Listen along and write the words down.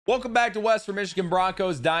Welcome back to Western Michigan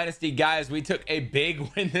Broncos Dynasty. Guys, we took a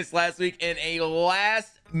big win this last week in a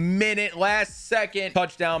last second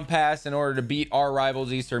touchdown pass in order to beat our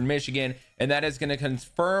rivals Eastern Michigan, and that is going to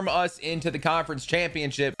confirm us into the conference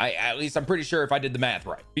championship. At least I'm pretty sure if I did the math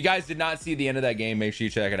right. If you guys did not see the end of that game, make sure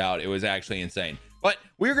you check it out. It was actually insane. But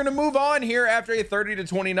we're going to move on here after a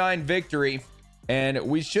 30-29 victory, and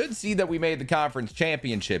we should see that we made the conference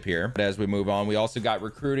championship here. But as we move on, we also got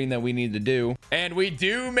recruiting that we need to do, and we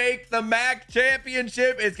do make the MAC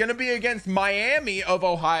championship. It's going to be against Miami of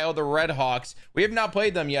Ohio, the Red Hawks. We have not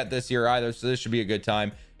played them yet this year either, so this should be a good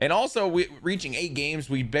time. And also, reaching 8 games,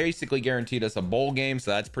 we basically guaranteed us a bowl game,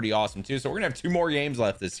 so that's pretty awesome too. So we're gonna have 2 more games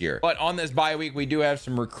left this year. But on this bye week, we do have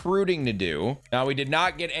some recruiting to do. Now, we did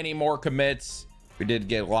not get any more commits. We did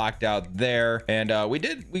get locked out there, and we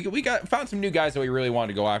found some new guys that we really wanted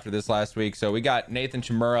to go after this last week. So we got Nathan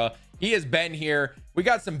Chimura. He has been here. We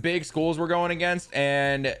got some big schools we're going against,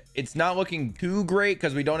 and it's not looking too great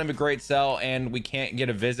because we don't have a great sell and we can't get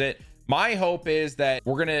a visit. My hope is that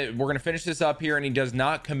we're gonna finish this up here and he does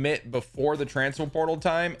not commit before the transfer portal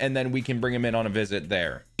time, and then we can bring him in on a visit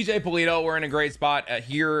there. TJ Polito, we're in a great spot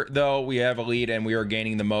here though. We have a lead and we are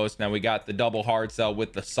gaining the most. Now we got the double hard sell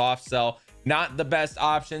with the soft sell. Not the best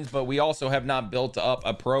options, but we also have not built up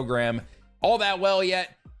a program all that well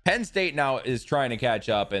yet. Penn State now is trying to catch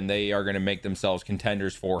up, and they are going to make themselves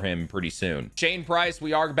contenders for him pretty soon. Shane Price,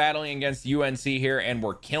 we are battling against UNC here, and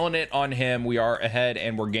we're killing it on him. We are ahead,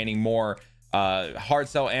 and we're gaining more hard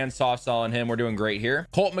sell and soft sell on him. We're doing great here.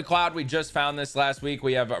 Colt McLeod, we just found this last week.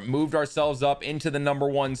 We have moved ourselves up into the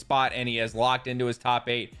 #1 spot, and he has locked into his top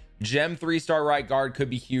 8. Gem 3-star right guard could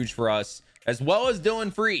be huge for us, as well as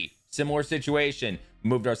Dylan Free. Similar situation,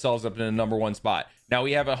 moved ourselves up in the #1 spot. Now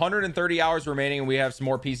we have 130 hours remaining, and we have some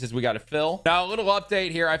more pieces we got to fill. Now, a little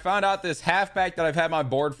update here. I found out this halfback that I've had my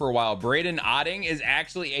board for a while, Braden Otting, is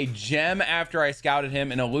actually a gem after I scouted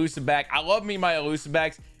him, an elusive back. I love me my elusive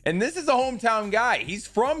backs, and this is a hometown guy. He's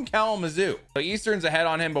from Kalamazoo. So Eastern's ahead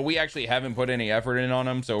on him, but we actually haven't put any effort in on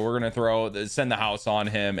him, so we're going to send the house on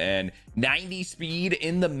him, and 90 speed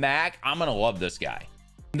in the MAC. I'm going to love this guy.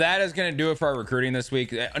 That is going to do it for our recruiting this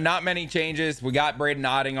week. Not many changes. We got Braden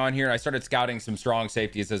Otting on here. I started scouting some strong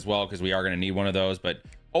safeties as well because we are going to need one of those, but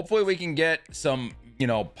hopefully we can get some,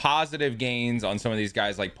 positive gains on some of these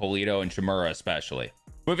guys like Polito and Chimura especially.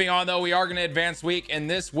 Moving on though, we are going to advance week, and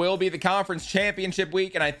this will be the conference championship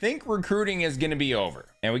week, and I think recruiting is going to be over.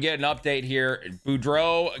 And we get an update here.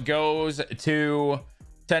 Boudreaux goes to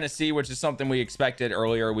Tennessee, which is something we expected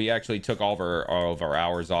earlier. We actually took all of our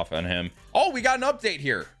hours off on him. Oh, we got an update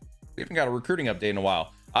here. We haven't got a recruiting update in a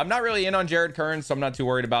while. I'm not really in on Jared Kearns, so I'm not too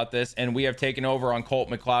worried about this. And we have taken over on Colt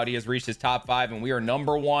McLeod. He has reached his top 5, and we are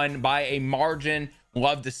 #1 by a margin.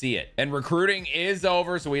 Love to see it. And recruiting is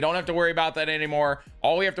over, so we don't have to worry about that anymore.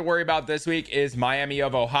 All we have to worry about this week is Miami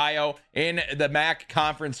of Ohio in the MAC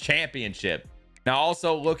Conference Championship. Now,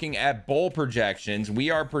 also looking at bowl projections,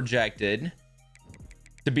 we are projected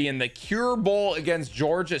to be in the Cure Bowl against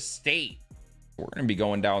Georgia State. We're going to be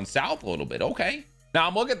going down south a little bit. Okay. Now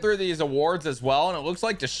I'm looking through these awards as well, and it looks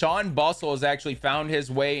like Deshaun Bustle has actually found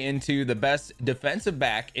his way into the best defensive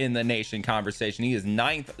back in the nation conversation. He is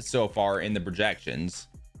 9th so far in the projections.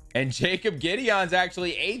 And Jacob Gideon's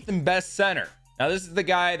actually 8th in best center. Now this is the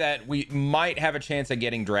guy that we might have a chance at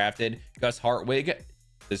getting drafted. Gus Hartwig.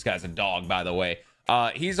 This guy's a dog, by the way.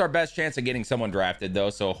 He's our best chance of getting someone drafted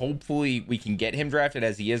though, so hopefully we can get him drafted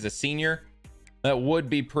as he is a senior. That would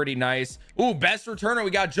be pretty nice. Ooh, best returner, we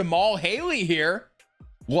got Jamal Haley here.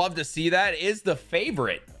 Love to see that. Is the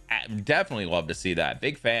favorite. Definitely love to see that.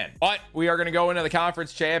 Big fan. But we are going to go into the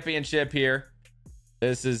conference championship here.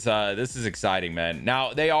 This is exciting, man.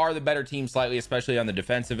 Now they are the better team slightly, especially on the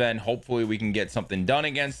defensive end. Hopefully we can get something done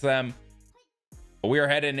against them. But we are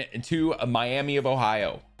heading to Miami of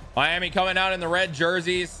Ohio. Miami coming out in the red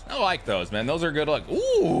jerseys. I like those, man. Those are good look.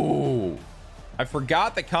 Ooh, I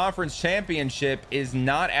forgot the conference championship is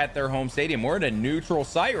not at their home stadium. We're in a neutral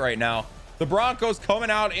site right now. The Broncos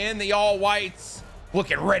coming out in the all whites,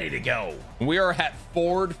 looking ready to go. We are at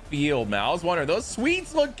Ford Field now. I was wondering, those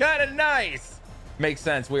suites look kind of nice. Makes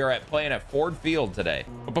sense. We are playing at Ford Field today.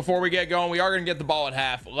 But before we get going, we are going to get the ball at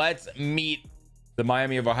half. Let's meet the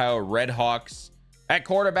Miami of Ohio Red Hawks. At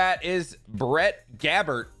quarterback is Brett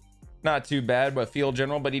Gabbert. Not too bad, but field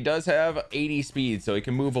general, but he does have 80 speed, so he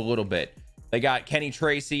can move a little bit. They got Kenny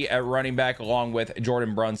Tracy at running back, along with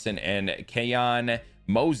Jordan Brunson and Keon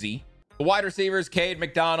Mosey. The wide receivers, Cade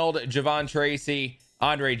McDonald, Javon Tracy,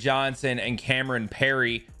 Andre Johnson, and Cameron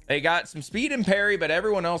Perry. They got some speed in Perry, but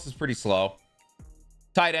everyone else is pretty slow.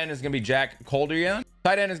 Tight end is going to be Jack Coldiron.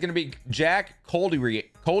 Tight end is going to be Jack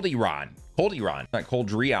Coldiron. Cold Iran, not Cold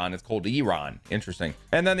Drion, it's Cold Iran. Interesting.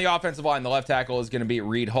 And then the offensive line, the left tackle is going to be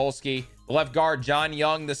Reed Holsky. The left guard, John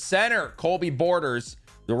Young. The center, Colby Borders.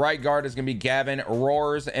 The right guard is going to be Gavin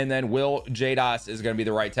Roars. And then Will Jados is going to be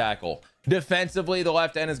the right tackle. Defensively, the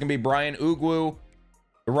left end is going to be Brian Ugwu.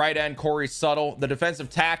 The right end, Corey Suttle. The defensive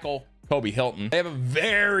tackle, Kobe Hilton. They have a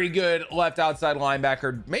very good left outside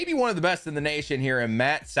linebacker, maybe one of the best in the nation here, in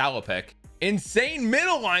Matt Salopek. Insane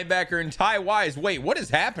middle linebacker in Ty Wise. Wait, what is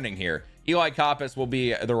happening here? Eli Koppas will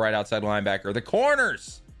be the right outside linebacker. The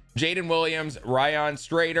corners, Jaden Williams, Ryan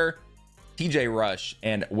Strader, TJ Rush,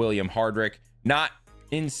 and William Hardrick. Not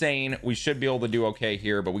insane. We should be able to do okay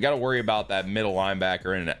here, but we got to worry about that middle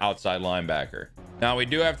linebacker and an outside linebacker. Now we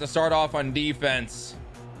do have to start off on defense.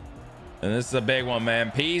 And this is a big one,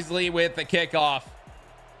 man. Peasley with the kickoff.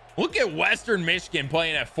 Look at Western Michigan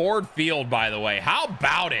playing at Ford Field, by the way. How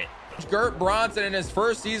about it? Gert Bronson in his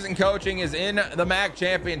first season coaching is in the MAC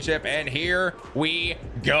championship, and here we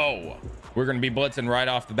go. We're going to be blitzing right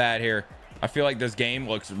off the bat here. I feel like this game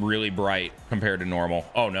looks really bright compared to normal.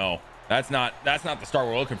 Oh no, that's not the start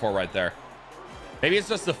we're looking for right there. Maybe it's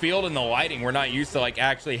just the field and the lighting. We're not used to like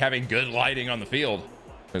actually having good lighting on the field,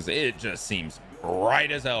 because it just seems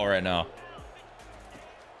bright as hell right now.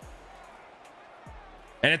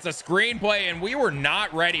 And it's a screenplay, and we were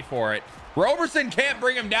not ready for it. Roberson can't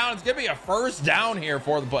bring him down. It's gonna be a first down here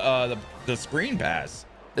for the screen pass.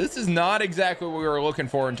 This is not exactly what we were looking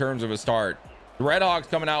for in terms of a start. The Red Hawks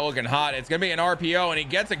coming out looking hot. It's gonna be an RPO, and he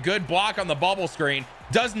gets a good block on the bubble screen.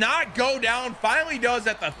 Does not go down. Finally does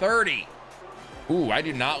at the 30. Ooh, I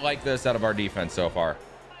do not like this out of our defense so far.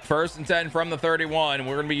 First and 10 from the 31.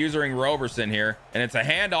 We're gonna be using Roberson here, and it's a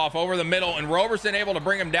handoff over the middle, and Roberson able to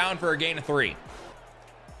bring him down for a gain of 3.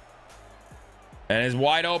 And is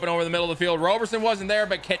wide open over the middle of the field. Roberson wasn't there,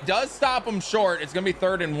 but does stop him short. It's going to be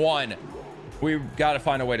 3rd and 1. We've got to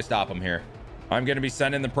find a way to stop him here. I'm going to be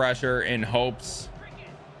sending the pressure in hopes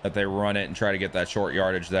that they run it and try to get that short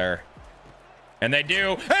yardage there. And they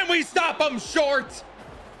do. And we stop them short.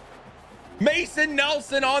 Mason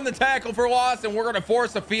Nelson on the tackle for loss, and we're going to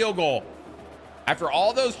force a field goal. After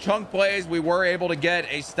all those chunk plays, we were able to get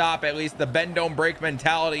a stop. At least the bend don't break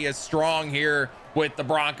mentality is strong here with the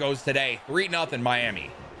Broncos today. 3-0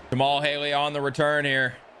 Miami. Jamal Haley on the return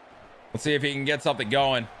here. Let's see if he can get something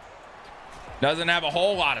going. Doesn't have a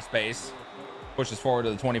whole lot of space. Pushes forward to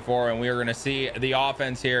the 24, and we are going to see the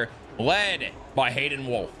offense here led by Hayden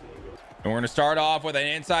Wolf. And we're going to start off with an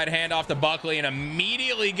inside handoff to Buckley, and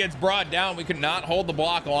immediately gets brought down. We could not hold the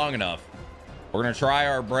block long enough. We're going to try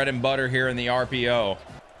our bread and butter here in the RPO.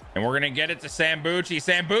 And we're going to get it to Sambucci.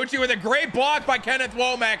 Sambucci with a great block by Kenneth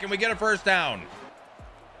Womack, and we get a first down.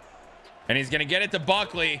 And he's going to get it to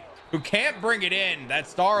Buckley, who can't bring it in. That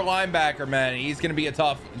star linebacker, man, he's going to be a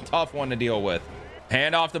tough one to deal with.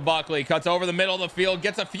 Hand off to Buckley, cuts over the middle of the field,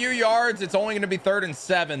 gets a few yards. It's only going to be 3rd and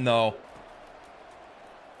 7, though.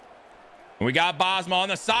 And we got Bosma on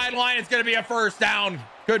the sideline. It's going to be a first down.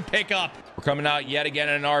 Good pickup. We're coming out yet again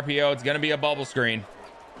in an RPO. It's going to be a bubble screen.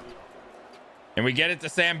 And we get it to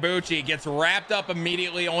Sambucci. Gets wrapped up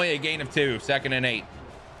immediately. Only a gain of 2. 2nd and 8.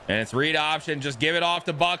 And it's read option. Just give it off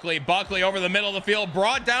to Buckley. Buckley over the middle of the field.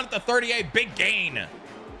 Brought down at the 38. Big gain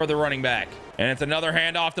for the running back. And it's another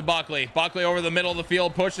handoff to Buckley. Buckley over the middle of the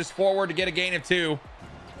field. Pushes forward to get a gain of 2.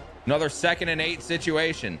 Another 2nd and 8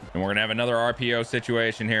 situation. And we're going to have another RPO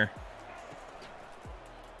situation here.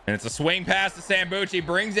 And it's a swing pass to Sambucci.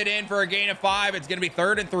 Brings it in for a gain of 5. It's going to be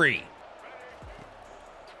 3rd and 3.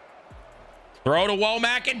 Throw to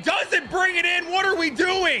Womack and doesn't bring it in. What are we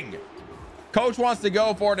doing? Coach wants to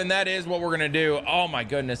go for it, and that is what we're going to do. Oh, my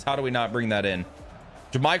goodness. How do we not bring that in?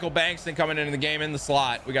 Jamichael Bankston coming into the game in the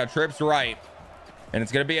slot. We got trips right. And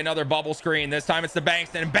it's going to be another bubble screen. This time it's to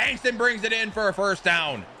Bankston. And Bankston brings it in for a first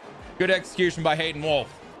down. Good execution by Hayden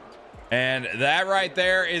Wolf. And that right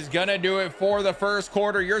there is going to do it for the first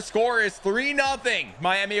quarter. Your score is 3-0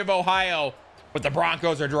 Miami of Ohio, but the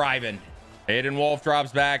Broncos are driving. Hayden Wolf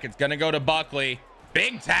drops back. It's going to go to Buckley.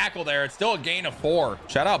 Big tackle there. It's still a gain of 4.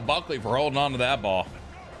 Shout out Buckley for holding on to that ball.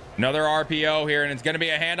 Another RPO here, and it's going to be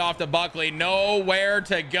a handoff to Buckley. Nowhere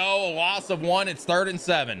to go. A loss of 1. It's 3rd and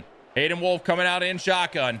 7. Hayden Wolf coming out in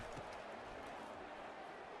shotgun.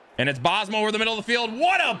 And it's Bosma over the middle of the field.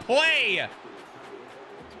 What a play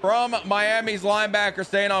from Miami's linebacker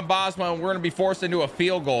staying on Bosma, and we're going to be forced into a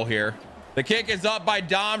field goal here. The kick is up by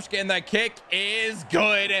Domschke, and the kick is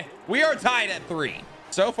good. We are tied at 3.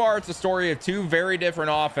 So far, it's a story of 2 very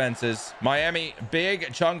different offenses. Miami,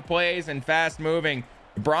 big chunk plays and fast moving.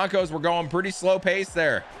 The Broncos were going pretty slow pace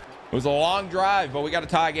there. It was a long drive, but we got a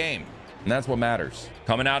tie game, and that's what matters.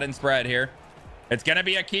 Coming out in spread here. It's going to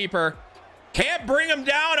be a keeper. Can't bring him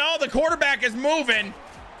down. Oh, the quarterback is moving.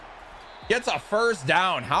 Gets a first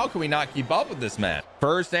down. How can we not keep up with this man?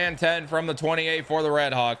 First and 10 from the 28 for the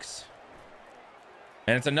Redhawks.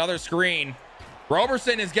 And it's another screen.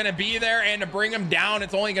 Roberson is going to be there, and to bring him down,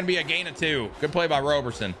 it's only going to be a gain of 2. Good play by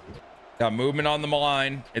Roberson. Got movement on the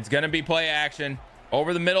line. It's going to be play action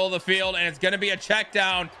over the middle of the field, and it's going to be a check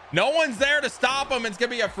down. No one's there to stop him. It's going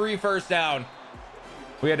to be a free first down.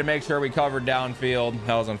 We had to make sure we covered downfield.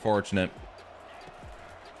 That was unfortunate.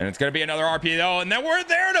 And it's going to be another RPO, and then we're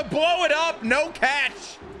there to blow it up. No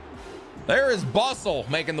catch. There is Bustle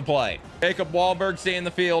making the play. Jacob Wahlberg seeing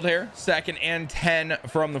the field here. 2nd and 10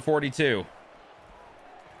 from the 42.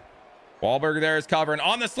 Wahlberg there is covering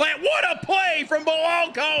on the slant. What a play from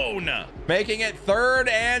Bilal Cone. Making it 3rd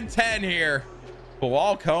and 10 here.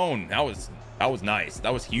 Bilal Cone. That was nice.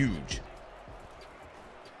 That was huge.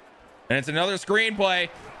 And it's another screenplay.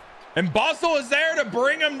 And Bustle is there to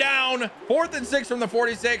bring him down. 4th and 6 from the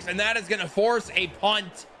 46, and that is going to force a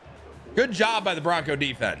punt. Good job by the Bronco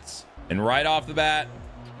defense. And right off the bat,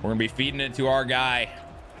 we're going to be feeding it to our guy.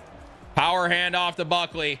 Power handoff to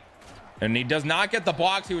Buckley. And he does not get the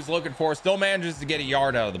blocks he was looking for. Still manages to get a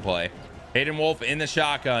yard out of the play. Hayden Wolf in the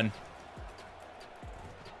shotgun.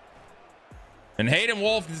 And Hayden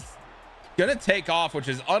Wolf is going to take off, which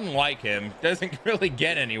is unlike him. Doesn't really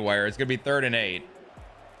get anywhere. It's going to be 3rd and 8.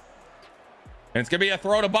 And it's going to be a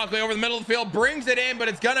throw to Buckley over the middle of the field. Brings it in, but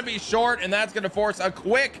it's going to be short, and that's going to force a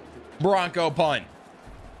quick Bronco punt.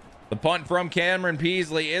 The punt from Cameron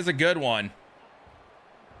Peasley is a good one.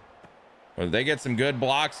 Well, they get some good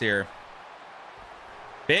blocks here.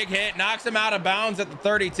 Big hit, knocks him out of bounds at the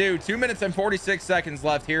 32. 2 minutes and 46 seconds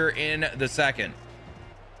left here in the second.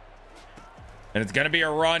 And it's going to be a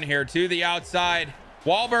run here to the outside.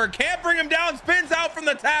 Wahlberg can't bring him down, spins out from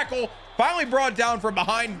the tackle. Finally brought down from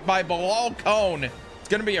behind by Bilal Cone. It's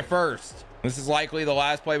going to be a first. This is likely the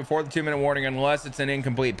last play before the 2-minute warning, unless it's an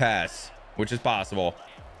incomplete pass, which is possible.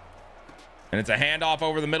 And it's a handoff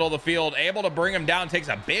over the middle of the field. Able to bring him down, takes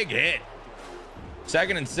a big hit.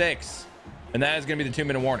 2nd and 6. And that is going to be the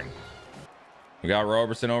 2-minute warning. We got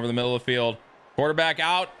Roberson over the middle of the field. Quarterback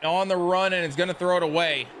out on the run, and it's going to throw it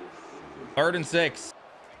away. 3rd and 6.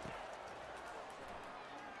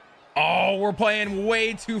 Oh, we're playing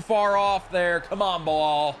way too far off there. Come on,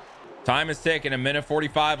 Bilal. Time is ticking.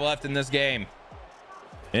 1:45 left in this game.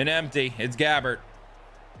 In empty. It's Gabbert.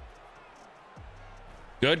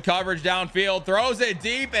 Good coverage downfield. Throws it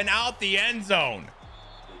deep and out the end zone.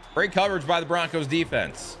 Great coverage by the Broncos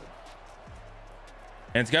defense.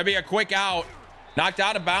 And it's going to be a quick out. Knocked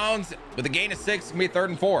out of bounds with a gain of 6. It's going to be 3rd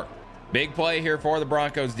and 4. Big play here for the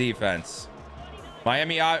Broncos defense.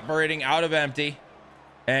 Miami operating out of empty.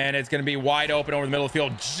 And it's going to be wide open over the middle of the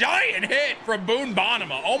field. Giant hit from Boone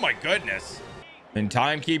Bonema. Oh, my goodness. And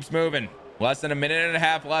time keeps moving. Less than 1.5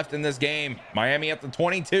 minutes left in this game. Miami at the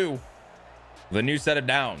 22. With a new set of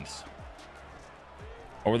downs.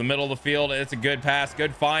 Over the middle of the field. It's a good pass.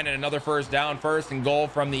 Good find. And another first down. 1st and goal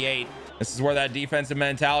from the 8. This is where that defensive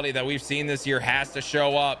mentality that we've seen this year has to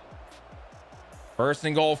show up. 1st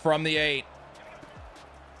and goal from the 8.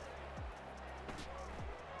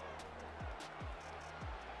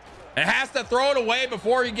 And has to throw it away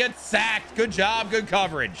before he gets sacked. Good job. Good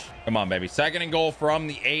coverage. Come on, baby. 2nd and goal from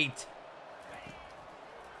the 8.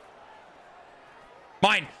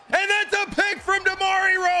 Mine. And that's a pick from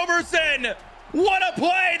Damari Roberson. What a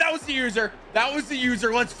play. That was the user. That was the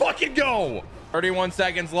user. Let's fucking go. 31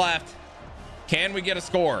 seconds left. Can we get a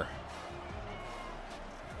score?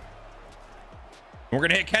 We're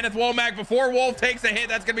going to hit Kenneth Womack before Wolf takes a hit.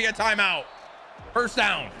 That's going to be a timeout. First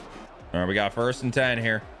down. All right, we got 1st and 10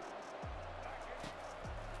 here.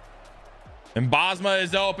 And Bosma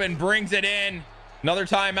is open, brings it in. Another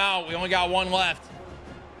timeout. We only got 1 left.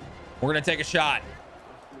 We're going to take a shot.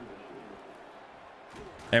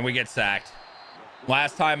 And we get sacked.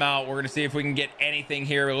 Last timeout. We're going to see if we can get anything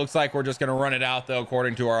here. It looks like we're just going to run it out, though,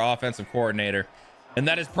 according to our offensive coordinator. And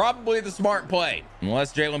that is probably the smart play.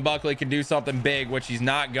 Unless Jalen Buckley can do something big, which he's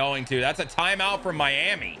not going to. That's a timeout from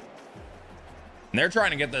Miami. And they're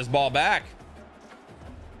trying to get this ball back.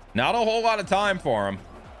 Not a whole lot of time for him.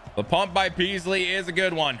 The pump by Peasley is a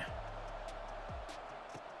good one.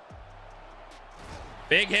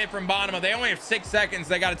 Big hit from Bonema. They only have 6 seconds.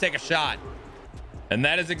 They got to take a shot. And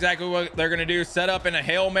that is exactly what they're going to do. Set up in a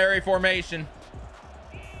Hail Mary formation.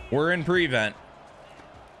 We're in prevent.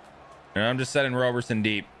 And I'm just setting Roberson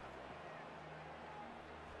deep.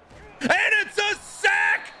 And it's a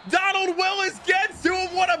sack! Donald Willis gets to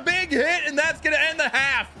him. What a big hit. And that's going to end the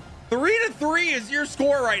half. 3-3 is your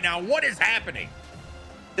score right now. What is happening?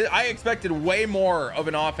 I expected way more of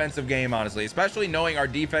an offensive game, honestly, especially knowing our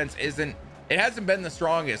defense isn't It hasn't been the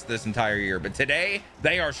strongest this entire year, but today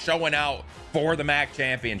they are showing out for the MAC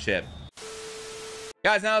championship.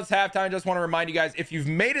 Guys, now it's halftime. Just want to remind you guys, if you've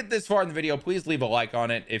made it this far in the video, please leave a like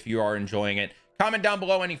on it if you are enjoying it. Comment down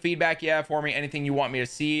below any feedback you have for me, anything you want me to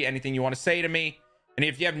see, anything you want to say to me. And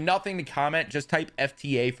if you have nothing to comment, just type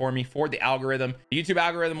FTA for me for the algorithm. The YouTube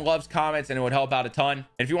algorithm loves comments and it would help out a ton. And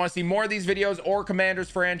if you want to see more of these videos or Commanders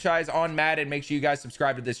franchise on Madden, make sure you guys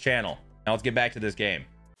subscribe to this channel. Now let's get back to this game.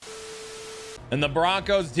 And the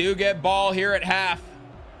Broncos do get ball here at half.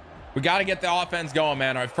 We got to get the offense going,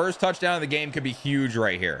 man. Our first touchdown of the game could be huge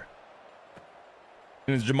right here.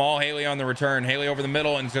 And it's Jamal Haley on the return. Haley over the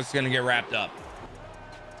middle and it's just going to get wrapped up.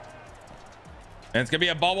 And it's going to be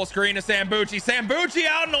a bubble screen to Sambucci. Sambucci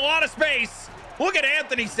out in a lot of space. Look at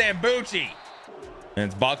Anthony Sambucci. And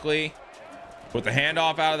it's Buckley with the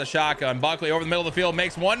handoff out of the shotgun. Buckley over the middle of the field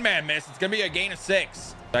makes one man miss. It's going to be a gain of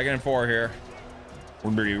 6. 2nd and 4 here. We're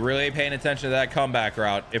going to be really paying attention to that comeback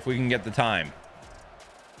route if we can get the time.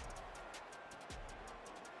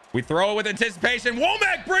 We throw it with anticipation.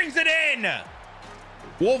 Womack brings it in.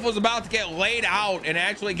 Wolf was about to get laid out and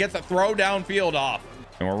actually gets a throw downfield off.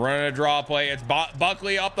 And we're running a draw play. It's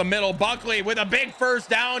Buckley up the middle. Buckley with a big first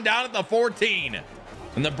down at the 14.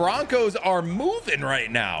 And the Broncos are moving right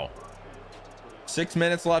now. 6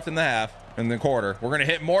 minutes left in the half, in the quarter. We're going to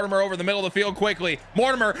hit Mortimer over the middle of the field quickly.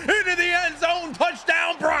 Mortimer into the end zone.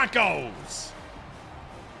 Touchdown, Broncos.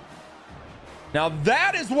 Now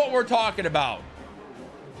that is what we're talking about.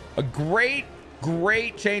 A great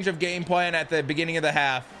change of game plan at the beginning of the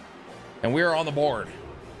half. And we are on the board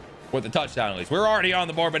with the touchdown at least. We're already on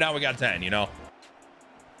the board, but now we got 10, you know.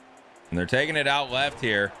 And they're taking it out left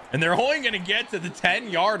here. And they're only going to get to the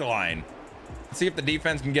 10-yard line. Let's see if the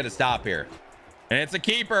defense can get a stop here. And it's a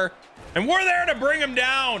keeper. And we're there to bring him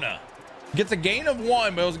down. Gets a gain of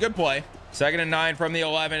 1, but it was a good play. 2nd and 9 from the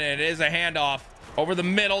 11. And it is a handoff over the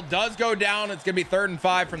middle. Does go down. It's going to be 3rd and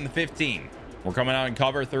 5 from the 15. We're coming out in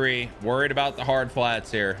cover 3. Worried about the hard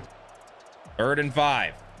flats here. 3rd and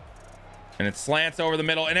 5. And it slants over the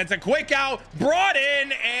middle. And it's a quick out. Brought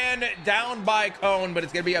in and down by Cone. But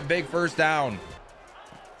it's going to be a big first down.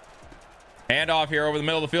 Handoff here over the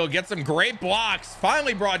middle of the field. Gets some great blocks.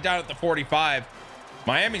 Finally brought down at the 45.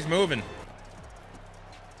 Miami's moving.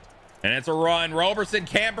 And it's a run. Roberson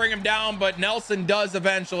can't bring him down. But Nelson does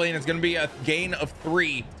eventually. And it's going to be a gain of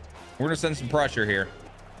 3. We're going to send some pressure here.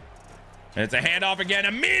 And it's a handoff again.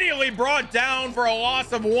 Immediately brought down for a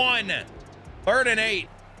loss of 1. 3rd and 8.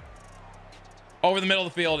 Over the middle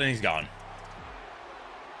of the field, and he's gone.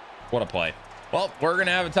 What a play. Well, we're going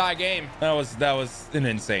to have a tie game. That was an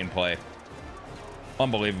insane play.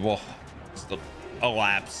 Unbelievable. Just a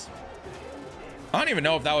lapse. I don't even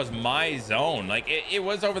know if that was my zone. Like, it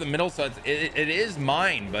was over the middle, so it is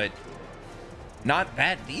mine, but not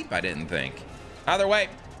that deep, I didn't think. Either way,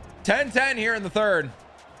 10-10 here in the 3rd.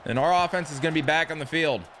 And our offense is going to be back on the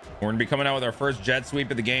field. We're going to be coming out with our first jet sweep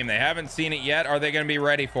of the game. They haven't seen it yet. Are they going to be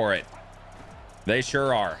ready for it? They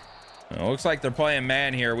sure are. It looks like they're playing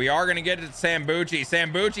man here. We are going to get it to Sambucci.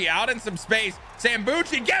 Sambucci out in some space.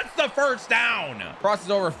 Sambucci gets the first down. Crosses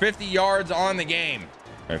over 50 yards on the game.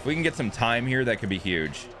 Right, if we can get some time here, that could be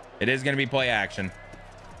huge. It is going to be play action.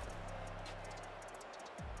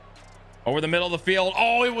 Over the middle of the field.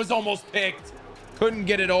 Oh, it was almost picked. Couldn't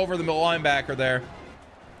get it over the middle linebacker there.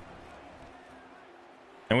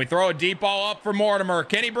 And we throw a deep ball up for Mortimer.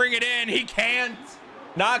 Can he bring it in? He can't.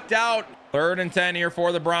 Knocked out. 3rd and 10 here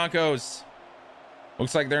for the Broncos.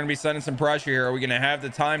 Looks like they're going to be sending some pressure here. Are we going to have the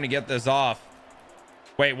time to get this off?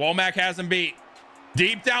 Wait, Womack has him beat.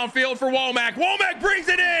 Deep downfield for Womack. Womack brings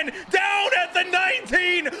it in. Down at the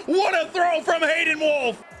 19. What a throw from Hayden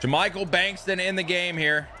Wolf. Jamichael Bankston in the game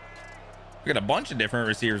here. We got a bunch of different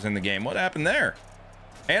receivers in the game. What happened there?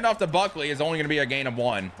 Handoff to Buckley is only going to be a gain of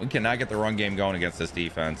 1. We cannot get the run game going against this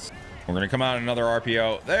defense. We're going to come out in another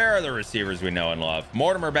RPO. There are the receivers we know and love.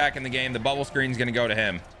 Mortimer back in the game. The bubble screen is going to go to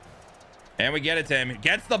him. And we get it to him.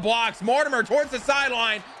 Gets the blocks. Mortimer towards the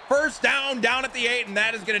sideline. First down at the 8. And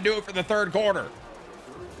that is going to do it for the 3rd quarter.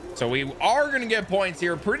 So we are going to get points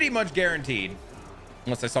here. Pretty much guaranteed.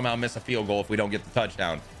 Unless I somehow miss a field goal if we don't get the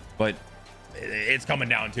touchdown. But it's coming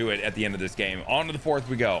down to it at the end of this game. On to the 4th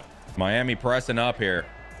we go. Miami pressing up here.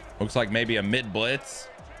 Looks like maybe a mid blitz.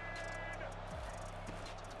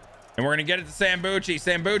 And we're going to get it to Sambucci.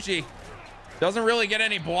 Sambucci doesn't really get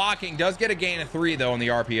any blocking. Does get a gain of 3, though, in the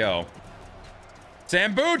RPO.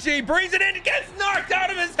 Sambucci brings it in. It gets knocked out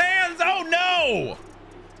of his hands. Oh, no.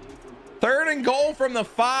 3rd and goal from the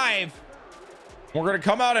 5. We're going to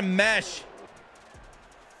come out and mesh.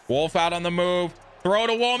 Wolf out on the move. Throw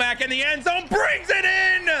to Womack in the end zone. Brings it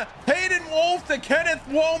in. Hayden Wolf to Kenneth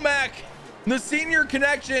Womack. The senior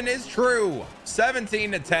connection is true.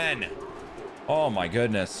 17-10. Oh my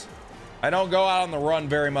goodness. I don't go out on the run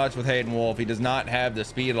very much with Hayden Wolf. He does not have the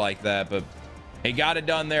speed like that, but he got it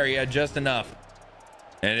done there. He had just enough.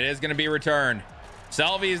 And it is going to be returned.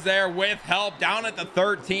 Selby's there with help down at the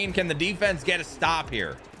 13. Can the defense get a stop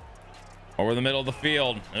here? Over the middle of the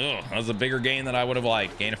field. Ugh, that was a bigger gain than I would have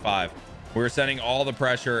liked. Gain of 5. We're sending all the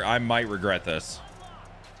pressure. I might regret this,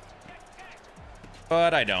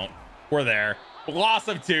 but I don't. We're there. Loss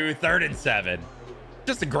of 2, 3rd and 7.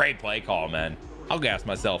 Just a great play call, man. I'll gas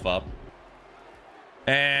myself up.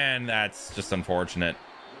 And that's just unfortunate.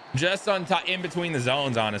 Just on top, in between the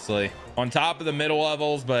zones, honestly. On top of the middle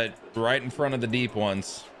levels, but right in front of the deep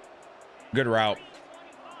ones. Good route.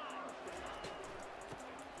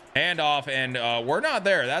 Hand off, and we're not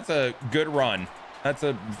there. That's a good run. That's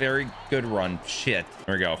a very good run. Shit.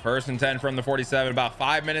 There we go. 1st and 10 from the 47. About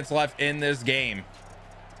 5 minutes left in this game.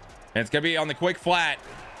 And it's going to be on the quick flat.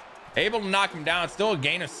 Able to knock him down. Still a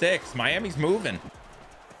gain of 6. Miami's moving.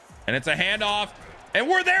 And it's a handoff. And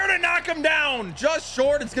we're there to knock him down. Just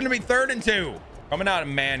short. It's going to be 3rd and 2. Coming out of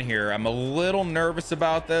man here. I'm a little nervous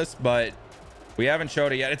about this, but we haven't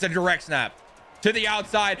showed it yet. It's a direct snap to the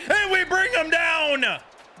outside. And we bring him down.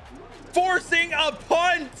 Forcing a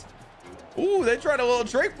punt. Ooh, they tried a little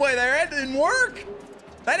trick play there. It didn't work.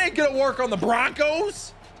 That ain't going to work on the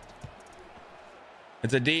Broncos.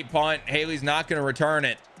 It's a deep punt. Haley's not going to return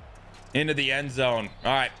it into the end zone.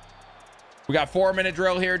 All right. We got 4-minute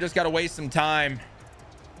drill here. Just got to waste some time.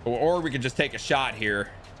 Or we could just take a shot here.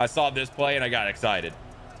 I saw this play and I got excited.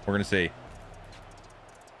 We're going to see.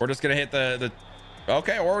 We're just going to hit the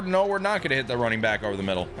okay, or no, we're not going to hit the running back over the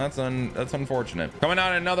middle. That's unfortunate. Coming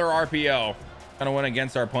out another RPO. Kind of went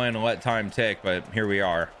against our plan to let time tick, but here we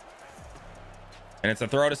are. And it's a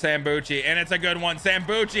throw to Sambucci, and it's a good one.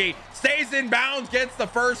 Sambucci stays in bounds, gets the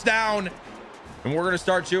 1st down, and we're going to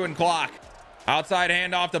start chewing clock. Outside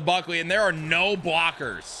handoff to Buckley, and there are no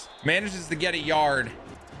blockers. Manages to get a yard,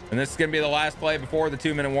 and this is going to be the last play before the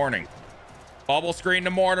 2-minute warning. Bubble screen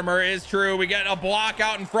to Mortimer is true. We get a block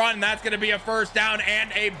out in front, and that's going to be a 1st down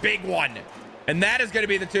and a big one. And that is going to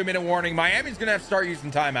be the 2-minute warning. Miami's going to have to start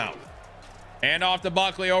using timeout. Hand off to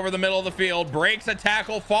Buckley over the middle of the field. Breaks a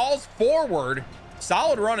tackle, falls forward.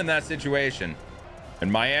 Solid run in that situation.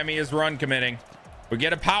 And Miami is run committing. We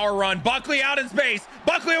get a power run. Buckley out in space.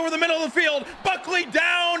 Buckley over the middle of the field. Buckley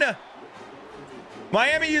down.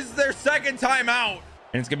 Miami uses their 2nd timeout.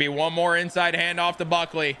 And it's going to be one more inside handoff to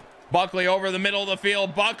Buckley. Buckley over the middle of the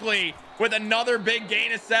field. Buckley with another big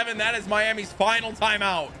gain of 7. That is Miami's final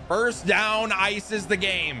timeout. 1st down, ices the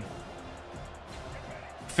game.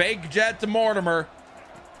 Fake jet to Mortimer.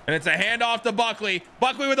 And it's a handoff to Buckley.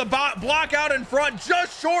 Buckley with a block out in front.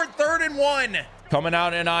 Just short, 3rd and 1. Coming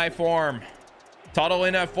out in I form. Tuttle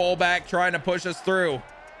in at fullback, trying to push us through.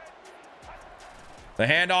 The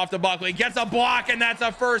handoff to Buckley. Gets a block, and that's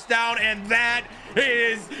a 1st down. And that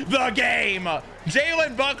is the game.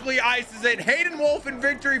 Jalen Buckley ices it. Hayden Wolf in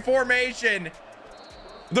victory formation.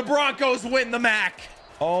 The Broncos win the MAC.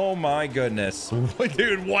 Oh my goodness.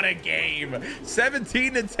 Dude, what a game.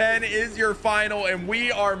 17-10 is your final, and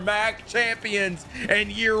we are MAC champions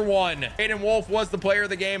in year 1. Hayden Wolf was the player of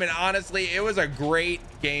the game, and honestly, it was a great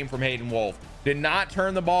game from Hayden Wolf. Did not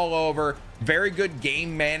turn the ball over. Very good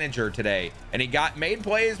game manager today, and he made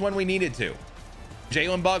plays when we needed to.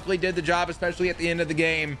 Jalen Buckley did the job, especially at the end of the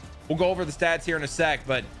game. We'll go over the stats here in a sec,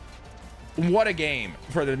 but what a game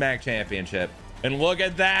for the MAC championship. And look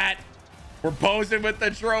at that. We're posing with the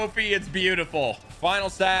trophy. It's beautiful. Final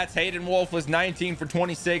stats. Hayden Wolf was 19 for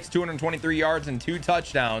 26, 223 yards and 2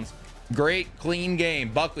 touchdowns. Great clean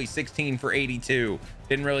game. Buckley 16 for 82.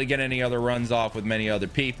 Didn't really get any other runs off with many other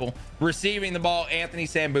people. Receiving the ball, Anthony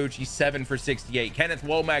Sambucci 7 for 68. Kenneth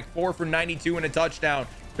Womack 4 for 92 and a touchdown.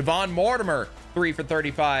 Devon Mortimer 3 for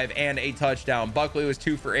 35 and a touchdown. Buckley was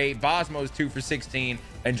 2 for 8. Bosma was 2 for 16.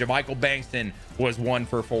 And Jamichael Bankston was 1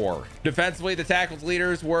 for 4. Defensively, the tackles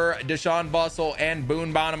leaders were Deshaun Bussell and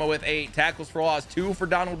Boone Bonema with 8. Tackles for loss, 2 for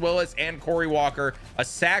Donald Willis and Corey Walker. A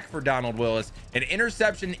sack for Donald Willis. An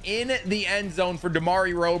interception in the end zone for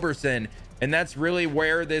Damari Roberson. And that's really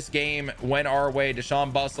where this game went our way.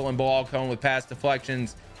 Deshaun Bussell and Bilal Cohn with pass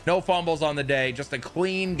deflections. No fumbles on the day. Just a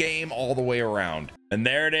clean game all the way around. And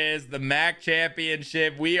there it is, the MAC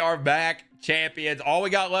championship. We are back champions. All we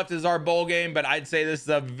got left is our bowl game, but I'd say this is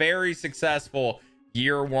a very successful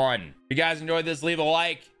year 1. If you guys enjoyed this, leave a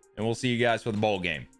like, and we'll see you guys for the bowl game.